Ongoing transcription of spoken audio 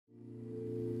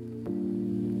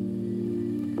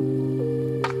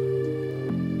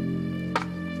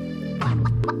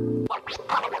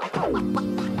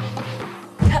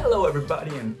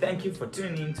everybody, and thank you for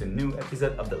tuning in to a new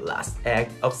episode of the last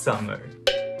act of summer.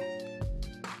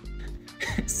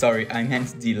 Sorry, I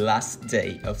meant the last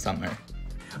day of summer.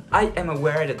 I am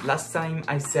aware that last time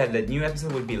I said that new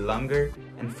episode would be longer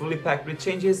and fully packed with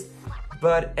changes,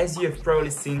 but as you have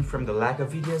probably seen from the lack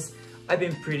of videos, I've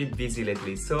been pretty busy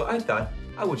lately, so I thought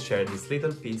I would share this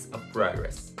little piece of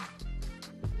progress.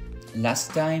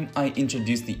 Last time I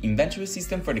introduced the inventory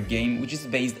system for the game, which is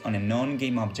based on a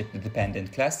non-game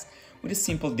object-dependent class with a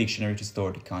simple dictionary to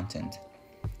store the content.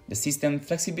 The system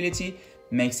flexibility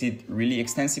makes it really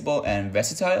extensible and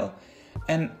versatile,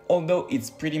 and although it's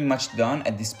pretty much done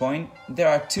at this point, there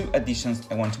are two additions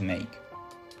I want to make.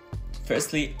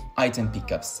 Firstly, item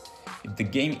pickups. If the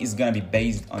game is gonna be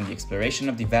based on the exploration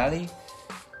of the valley,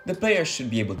 the player should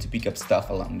be able to pick up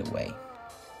stuff along the way.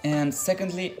 And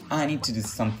secondly, I need to do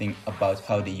something about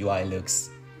how the UI looks.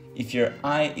 If your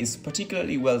eye is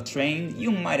particularly well trained, you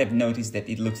might have noticed that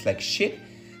it looks like shit,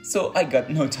 so I got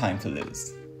no time to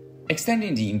lose.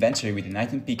 Extending the inventory with an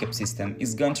item pickup system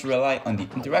is going to rely on the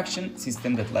interaction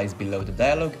system that lies below the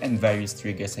dialogue and various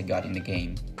triggers I got in the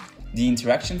game. The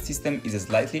interaction system is a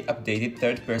slightly updated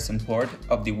third-person port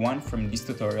of the one from this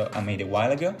tutorial I made a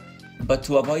while ago, but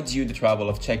to avoid you the trouble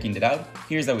of checking it out,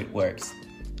 here's how it works.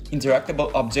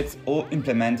 Interactable objects all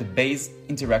implement a base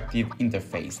interactive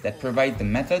interface that provides the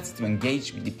methods to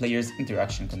engage with the player's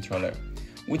interaction controller,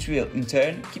 which will in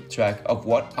turn keep track of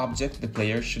what object the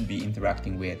player should be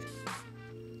interacting with.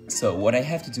 So what I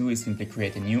have to do is simply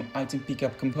create a new item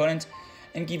pickup component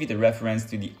and give it a reference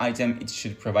to the item it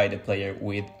should provide the player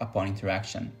with upon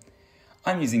interaction.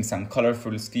 I'm using some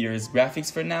colorful spheres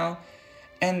graphics for now,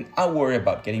 and I'll worry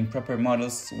about getting proper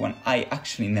models when I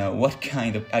actually know what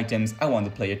kind of items I want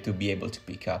the player to be able to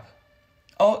pick up.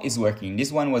 All is working,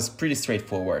 this one was pretty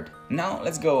straightforward. Now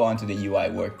let's go on to the UI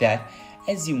work that,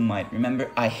 as you might remember,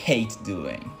 I hate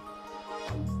doing.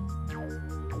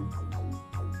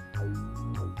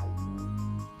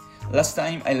 Last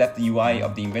time I left the UI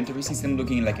of the inventory system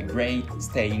looking like a grey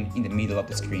stain in the middle of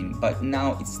the screen, but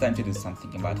now it's time to do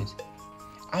something about it.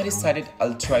 I decided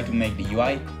I'll try to make the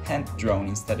UI hand-drawn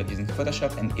instead of using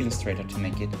Photoshop and Illustrator to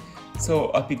make it, so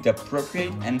I picked up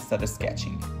Procreate and started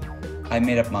sketching. I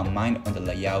made up my mind on the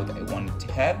layout I wanted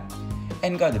to have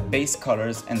and got the base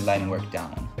colors and line work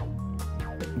down.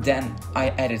 Then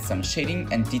I added some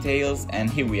shading and details, and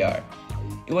here we are.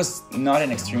 It was not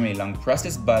an extremely long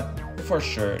process, but for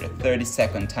sure the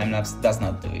 30-second time-lapse does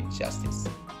not do it justice.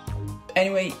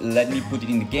 Anyway, let me put it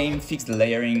in the game, fix the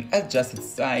layering, adjust its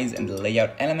size and the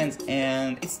layout elements,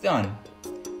 and it's done.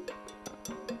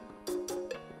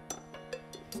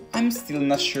 I'm still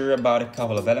not sure about a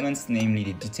couple of elements, namely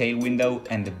the detail window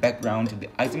and the background to the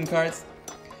item cards,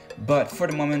 but for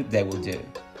the moment they will do.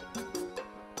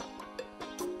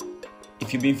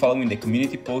 If you've been following the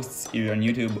community posts either on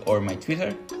YouTube or my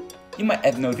Twitter, you might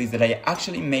have noticed that I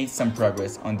actually made some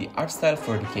progress on the art style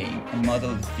for the game and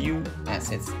modeled a few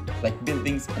assets like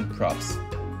buildings and props.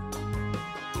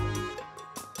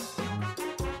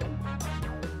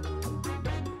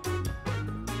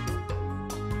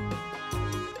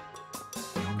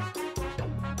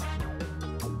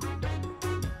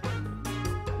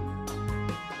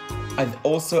 I've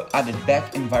also added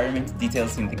back environment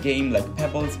details in the game like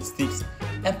pebbles, sticks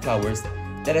and flowers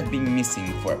that have been missing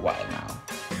for a while now.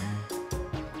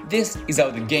 This is how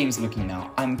the game's looking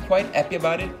now. I'm quite happy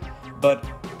about it, but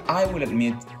I will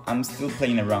admit I'm still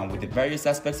playing around with the various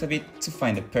aspects of it to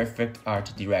find the perfect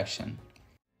art direction.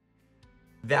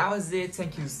 That was it,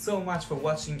 thank you so much for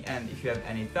watching, and if you have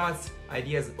any thoughts,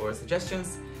 ideas or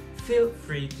suggestions, feel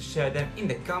free to share them in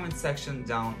the comment section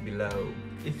down below.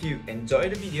 If you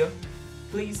enjoyed the video,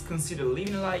 please consider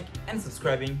leaving a like and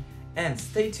subscribing, and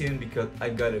stay tuned because I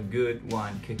got a good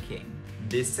one cooking.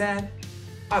 This said,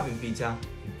 I've been Peter,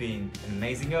 you've been an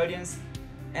amazing audience,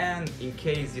 and in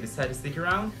case you decide to stick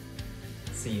around,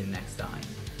 see you next time.